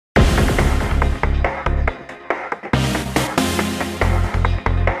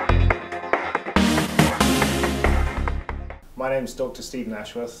name's Dr. Stephen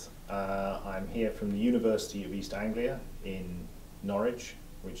Ashworth. I'm here from the University of East Anglia in Norwich,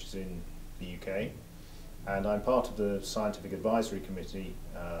 which is in the UK, and I'm part of the Scientific Advisory Committee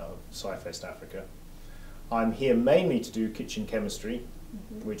of Scifest Africa. I'm here mainly to do kitchen chemistry,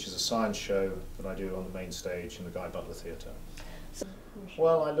 which is a science show that I do on the main stage in the Guy Butler Theatre.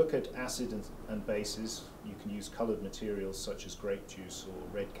 Well, I look at acid and bases. You can use coloured materials such as grape juice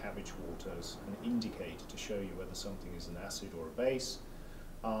or red cabbage water as an indicator to show you whether something is an acid or a base.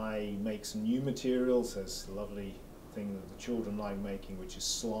 I make some new materials. There's a lovely thing that the children like making, which is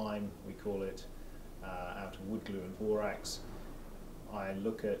slime, we call it, out of wood glue and borax. I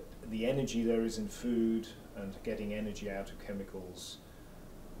look at the energy there is in food and getting energy out of chemicals,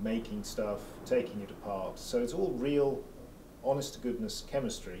 making stuff, taking it apart. So it's all real, honest-to-goodness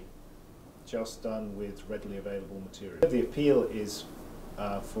chemistry, just done with readily available material. The appeal is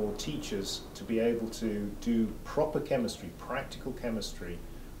for teachers to be able to do proper chemistry, practical chemistry,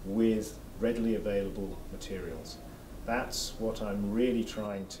 with readily available materials. That's what I'm really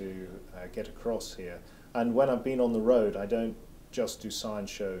trying to get across here. And when I've been on the road, I don't just do science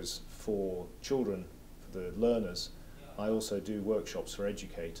shows for children, for the learners. I also do workshops for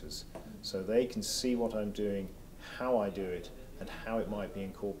educators, so they can see what I'm doing, how I do it, and how it might be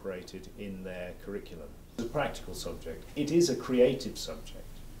incorporated in their curriculum. It's a practical subject. It is a creative subject.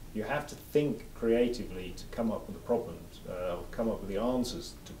 You have to think creatively to come up with the problems, come up with the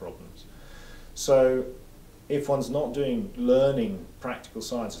answers to problems. So if one's not learning practical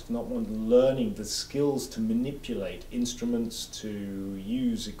science, if not one learning the skills to manipulate instruments, to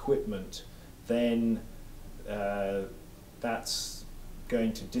use equipment, then that's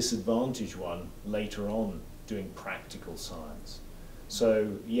going to disadvantage one later on doing practical science.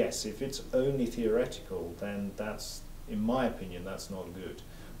 So yes, if it's only theoretical, then that's, in my opinion, that's not good.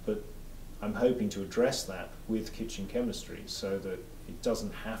 But I'm hoping to address that with kitchen chemistry so that it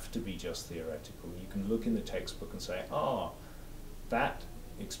doesn't have to be just theoretical. You can look in the textbook and say, that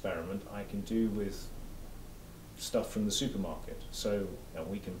experiment I can do with stuff from the supermarket. So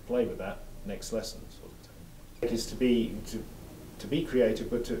we can play with that next lesson, sort of thing. It is to be creative,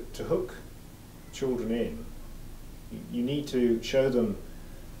 but to hook children in. You need to show them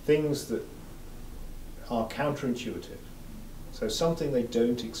things that are counterintuitive, so something they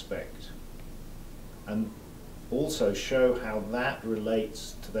don't expect, and also show how that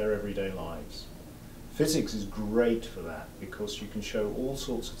relates to their everyday lives. Physics is great for that because you can show all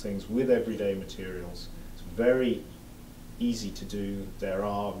sorts of things with everyday materials. It's very easy to do. There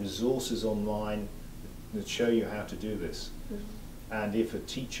are resources online that show you how to do this. And if a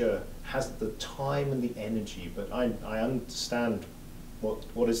teacher has the time and the energy, but I understand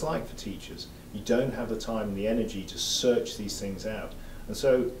what it's like for teachers. You don't have the time and the energy to search these things out. And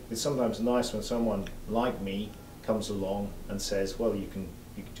so it's sometimes nice when someone like me comes along and says, well, you can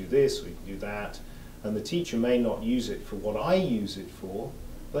do this, or you can do that. And the teacher may not use it for what I use it for,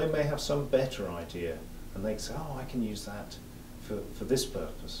 they may have some better idea. And they say, I can use that for this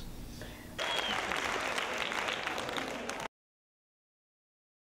purpose.